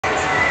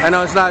I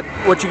know it's not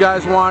what you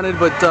guys wanted,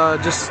 but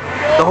just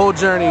the whole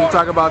journey. You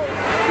talk about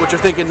what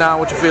you're thinking now,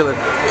 what you're feeling.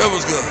 It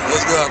was good. It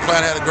was good. Our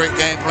client had a great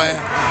game plan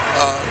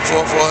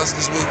for us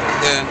this week,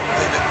 and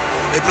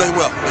they played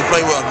well. They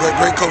played well.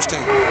 Great coach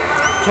team.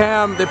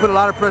 Cam, they put a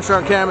lot of pressure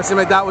on Cam. It seemed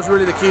like that was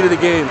really the key to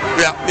the game.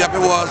 Yeah, it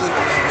was. And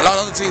a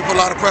lot of other teams put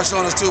a lot of pressure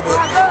on us too, but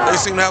they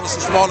seem to have some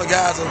smaller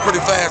guys that were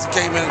pretty fast and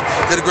came in and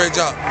did a great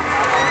job.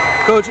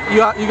 Coach, you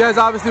guys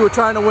obviously were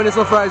trying to win this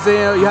one for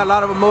Isaiah. You had a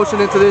lot of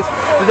emotion into this.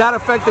 Did that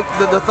affect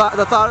the thought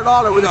at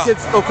all, or were the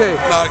kids okay?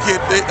 No, the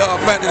kid,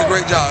 Matt did a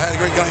great job. Had a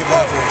great game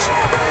plan for us.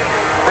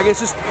 I guess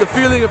just the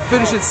feeling of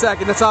finishing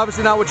second. That's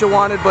obviously not what you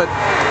wanted, but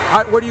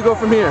where do you go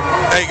from here?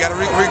 Hey, got to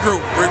regroup.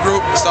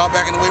 Start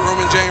back in the weight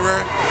room in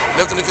January.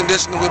 Lifting the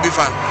conditioning, we'll be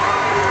fine.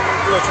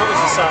 Coach, what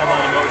was the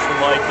sideline emotion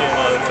like in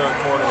the third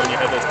quarter when you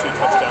had those 2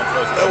 touchdown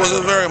throws? It was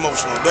very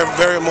emotional.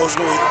 Very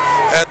emotional. We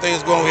had things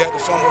going. We had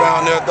to fumble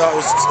down there. Thought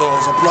it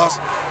was a plus.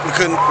 We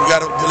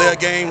got to delay a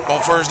game on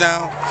first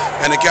down,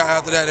 and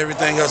after that,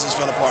 everything else just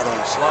fell apart on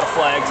us. A lot of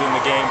flags in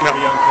the game,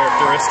 pretty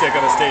uncharacteristic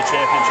of a state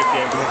championship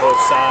game for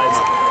both sides.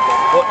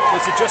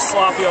 Was it just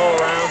sloppy all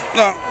around?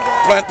 No,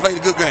 Plant played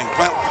a good game.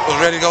 Plant was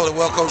ready to go. The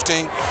well-coached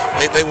team,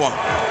 they won.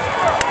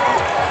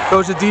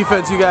 Coach, the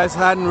defense, you guys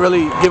hadn't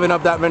really given up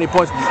that many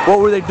points.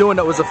 What were they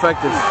doing that was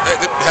effective? They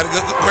had a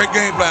great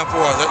game plan for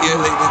us. Yeah,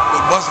 they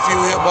bust a few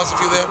here, bust a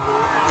few there.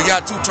 We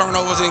got 2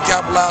 turnovers and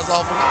capitalized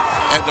off them.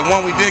 And the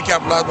one we did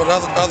capitalize, but the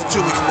other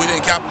 2 we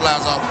didn't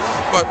capitalize off.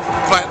 But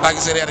like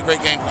I said, they had a great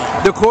game plan.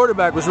 The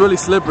quarterback was really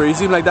slippery. He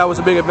seemed like that was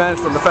a big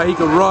advantage for him. The fact he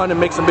could run and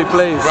make some big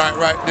plays.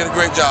 Right. Did a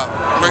great job.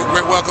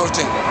 Great well-coached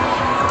team.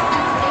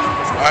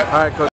 All right, Coach.